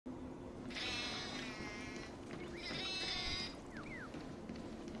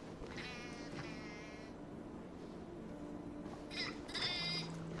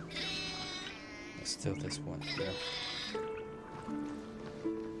still this one here.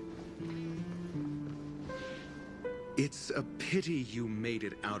 It's a pity you made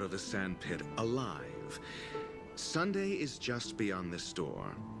it out of the sandpit alive. Sunday is just beyond this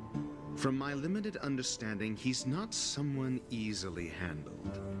door. From my limited understanding, he's not someone easily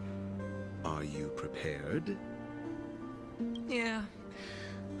handled. Are you prepared? Yeah.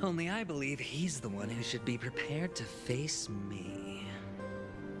 Only I believe he's the one who should be prepared to face me.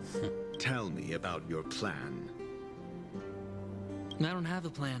 Tell me about your plan. I don't have a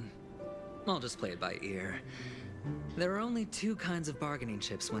plan. I'll just play it by ear. There are only two kinds of bargaining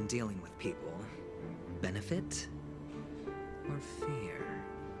chips when dealing with people. Benefit or fear.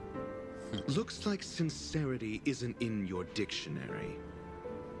 Looks like sincerity isn't in your dictionary.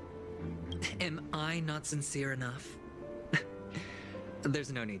 Am I not sincere enough?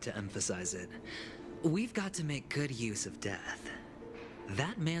 There's no need to emphasize it. We've got to make good use of death.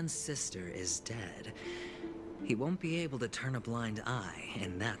 That man's sister is dead. He won't be able to turn a blind eye,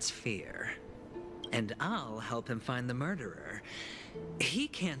 and that's fear. And I'll help him find the murderer. He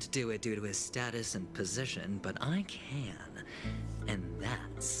can't do it due to his status and position, but I can. And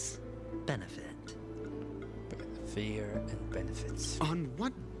that's benefit. Fear and benefits. On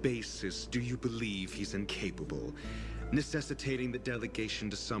what basis do you believe he's incapable, necessitating the delegation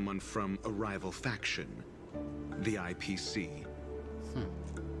to someone from a rival faction, the IPC?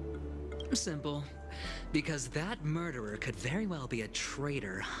 Simple. Because that murderer could very well be a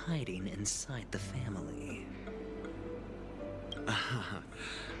traitor hiding inside the family.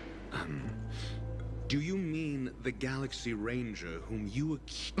 Do you mean the Galaxy Ranger whom you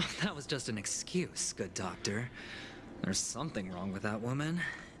accuse? That was just an excuse, good doctor. There's something wrong with that woman,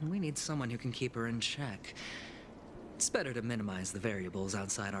 and we need someone who can keep her in check. It's better to minimize the variables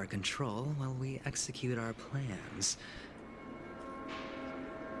outside our control while we execute our plans.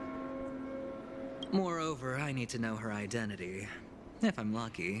 Moreover, I need to know her identity. If I'm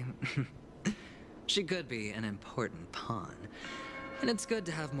lucky. She could be an important pawn. And it's good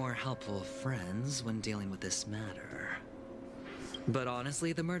to have more helpful friends when dealing with this matter. But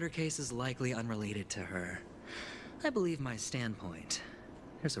honestly, the murder case is likely unrelated to her. I believe my standpoint.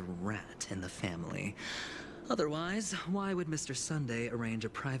 There's a rat in the family. Otherwise, why would Mr. Sunday arrange a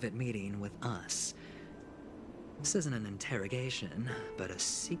private meeting with us? This isn't an interrogation, but a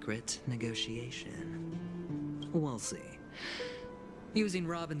secret negotiation. We'll see. Using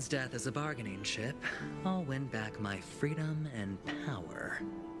Robin's death as a bargaining chip, I'll win back my freedom and power.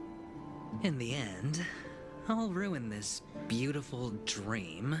 In the end, I'll ruin this beautiful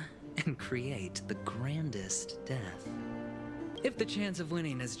dream and create the grandest death. If the chance of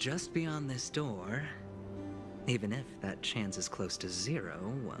winning is just beyond this door, even if that chance is close to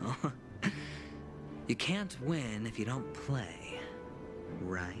zero, well... You can't win if you don't play,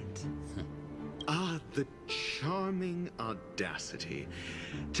 right? Ah, the charming audacity.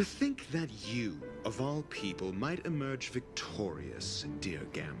 To think that you, of all people, might emerge victorious, dear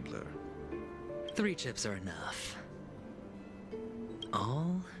gambler. 3 chips are enough.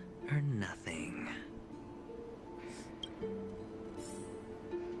 All or nothing.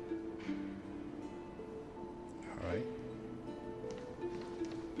 All right.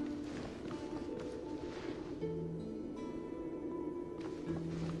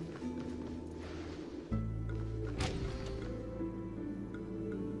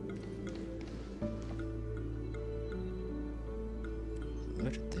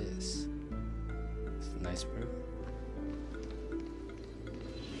 Look at this. It's a nice room.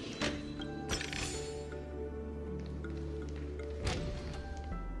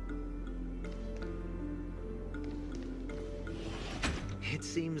 It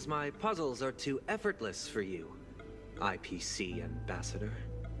seems my puzzles are too effortless for you, IPC Ambassador.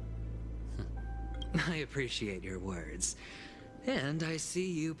 I appreciate your words. And I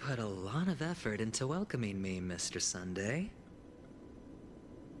see you put a lot of effort into welcoming me, Mr. Sunday.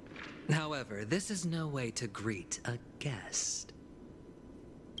 However, this is no way to greet a guest.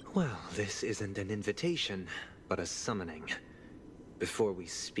 Well, this isn't an invitation, but a summoning. Before we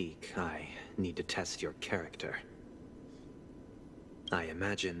speak, I need to test your character. I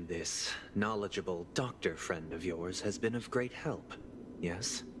imagine this knowledgeable doctor friend of yours has been of great help,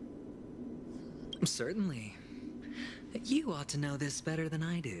 yes? Certainly. You ought to know this better than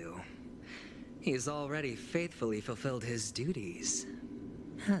I do. He's already faithfully fulfilled his duties,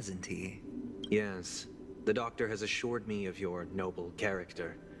 hasn't he? Yes. The doctor has assured me of your noble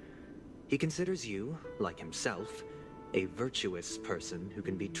character. He considers you, like himself, a virtuous person who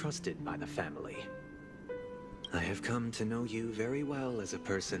can be trusted by the family. I have come to know you very well as a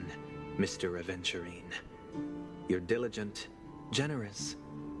person, Mr. Aventurine. You're diligent, generous,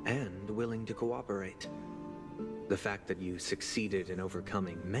 and willing to cooperate. The fact that you succeeded in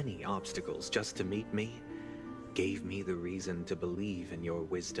overcoming many obstacles just to meet me gave me the reason to believe in your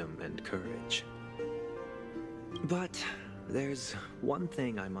wisdom and courage. But there's one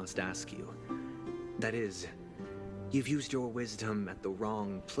thing I must ask you. That is, you've used your wisdom at the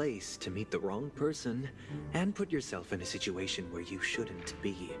wrong place to meet the wrong person and put yourself in a situation where you shouldn't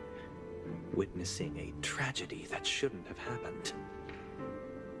be, witnessing a tragedy that shouldn't have happened.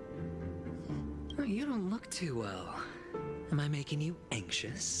 You don't look too well. Am I making you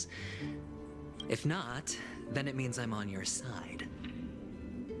anxious? If not, then it means I'm on your side.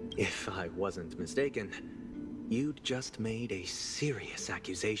 If I wasn't mistaken, you'd just made a serious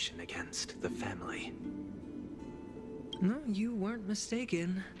accusation against the family. No, you weren't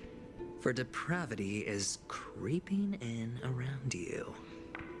mistaken. For depravity is creeping in around you.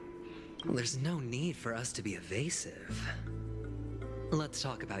 Well, there's no need for us to be evasive. Let's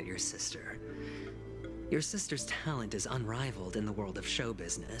talk about your sister. Your sister's talent is unrivaled in the world of show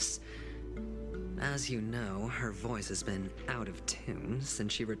business. As you know, her voice has been out of tune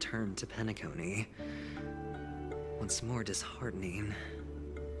since she returned to Penacony. What's more disheartening,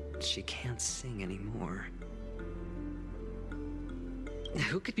 she can't sing anymore.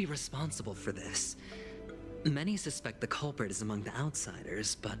 Who could be responsible for this? Many suspect the culprit is among the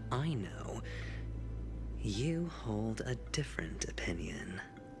outsiders, but I know you hold a different opinion.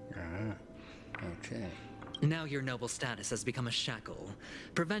 Okay. Now your noble status has become a shackle,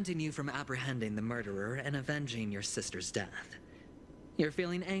 preventing you from apprehending the murderer and avenging your sister's death. You're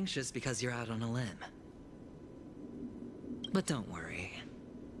feeling anxious because you're out on a limb. But don't worry,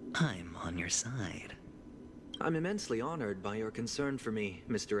 I'm on your side. I'm immensely honored by your concern for me,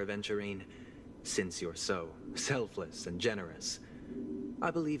 Mr. Aventurine. Since you're so selfless and generous,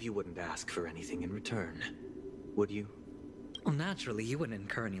 I believe you wouldn't ask for anything in return, would you? Well, naturally, you wouldn't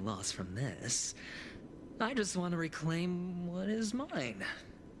incur any loss from this. I just want to reclaim what is mine.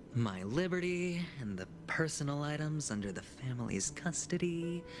 My liberty and the personal items under the family's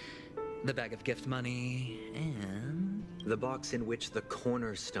custody, the bag of gift money, and... the box in which the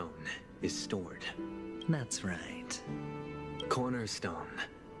cornerstone is stored. That's right. Cornerstone.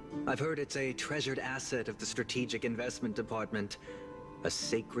 I've heard it's a treasured asset of the Strategic Investment Department. A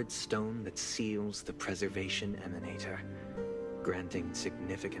sacred stone that seals the Preservation Emanator, granting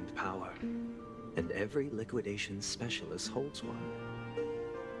significant power. And every liquidation specialist holds one.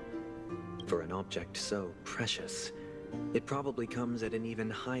 For an object so precious, it probably comes at an even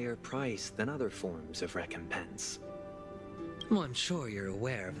higher price than other forms of recompense. Well, I'm sure you're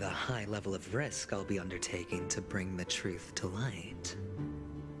aware of the high level of risk I'll be undertaking to bring the truth to light.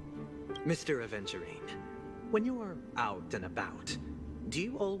 Mr. Aventurine, when you're out and about, do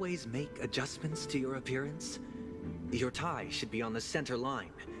you always make adjustments to your appearance? Your tie should be on the center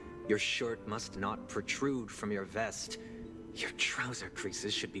line. Your shirt must not protrude from your vest. Your trouser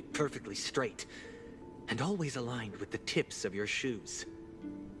creases should be perfectly straight, and always aligned with the tips of your shoes.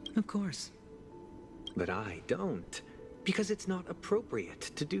 Of course. But I don't, because it's not appropriate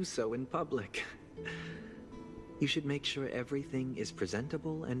to do so in public. You should make sure everything is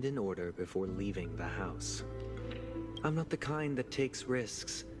presentable and in order before leaving the house. I'm not the kind that takes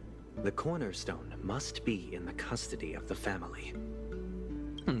risks. The cornerstone must be in the custody of the family.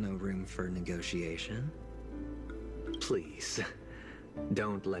 No room for negotiation. Please,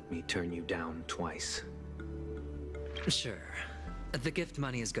 don't let me turn you down twice. Sure. The gift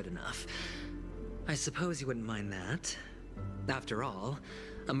money is good enough. I suppose you wouldn't mind that. After all,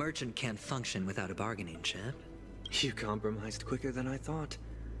 a merchant can't function without a bargaining chip. You compromised quicker than I thought.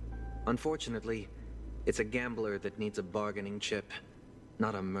 Unfortunately, it's a gambler that needs a bargaining chip,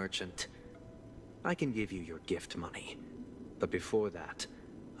 not a merchant. I can give you your gift money, but before that,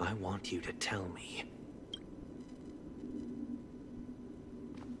 I want you to tell me.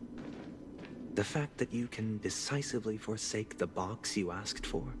 The fact that you can decisively forsake the box you asked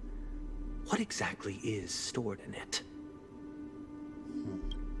for, what exactly is stored in it?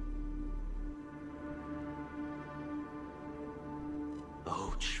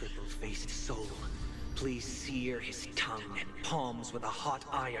 Oh, triple-faced soul, please sear his tongue and palms with a hot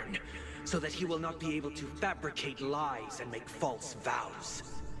iron, so that he will not be able to fabricate lies and make false vows.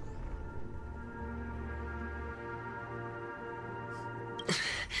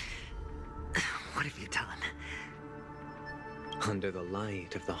 What have you done? Under the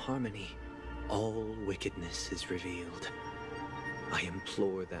light of the harmony, all wickedness is revealed. I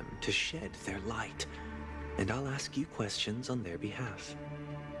implore them to shed their light, and I'll ask you questions on their behalf.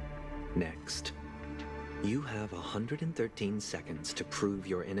 Next, you have 113 seconds to prove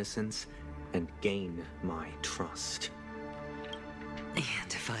your innocence and gain my trust. And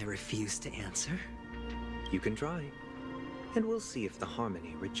if I refuse to answer? You can try, and we'll see if the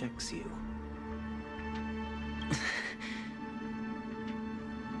Harmony rejects you.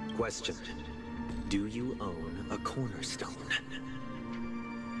 Question. Do you own a cornerstone?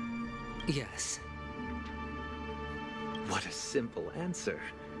 Yes. What a simple answer.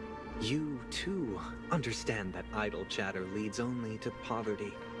 You, too, understand that idle chatter leads only to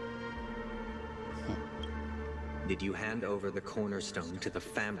poverty. Did you hand over the cornerstone to the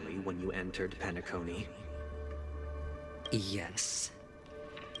family when you entered Penacony? Yes.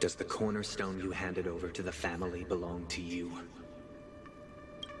 Does the cornerstone you handed over to the family belong to you?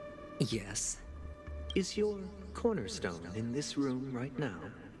 Yes. Is your cornerstone in this room right now?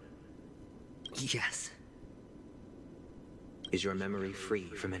 Yes. Is your memory free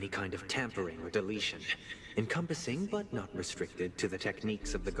from any kind of tampering or deletion, encompassing but not restricted to the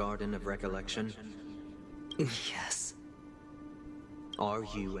techniques of the Garden of Recollection? Yes. Are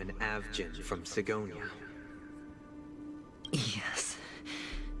you an Avgin from Sigonia? Yes.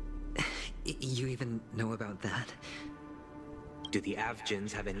 You even know about that? Do the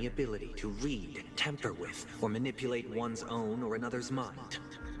Avgins have any ability to read, tamper with, or manipulate one's own or another's mind?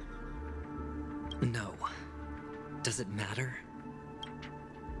 No. Does it matter?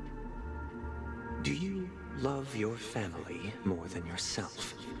 Do you love your family more than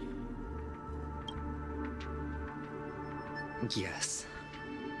yourself? Yes.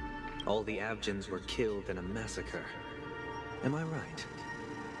 All the Avgins were killed in a massacre. Am I right?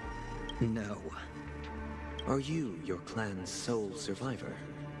 No. Are you your clan's sole survivor?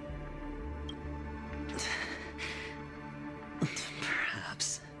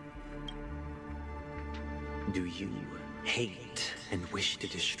 Perhaps. Do you hate and wish to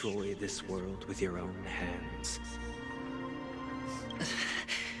destroy this world with your own hands?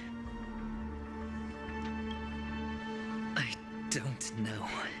 I don't know.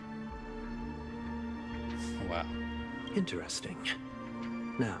 Wow. Interesting.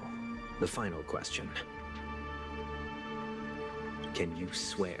 Now, the final question. Can you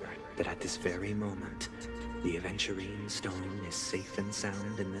swear that at this very moment, the Aventurine stone is safe and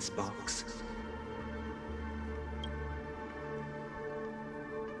sound in this box?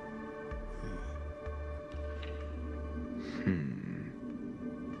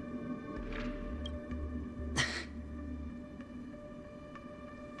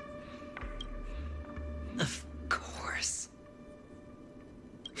 Of course.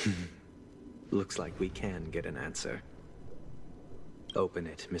 Looks like we can get an answer. Open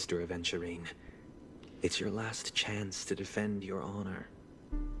it, Mr. Aventurine. It's your last chance to defend your honor.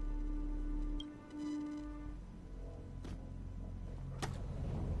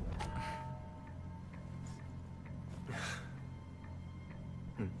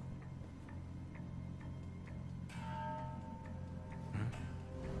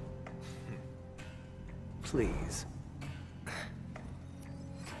 Please.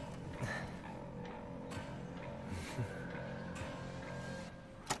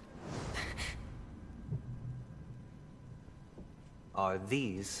 Are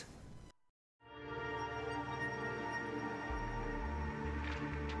these...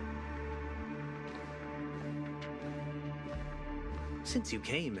 Since you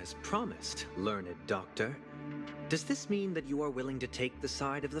came as promised, learned doctor, does this mean that you are willing to take the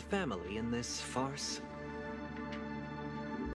side of the family in this farce?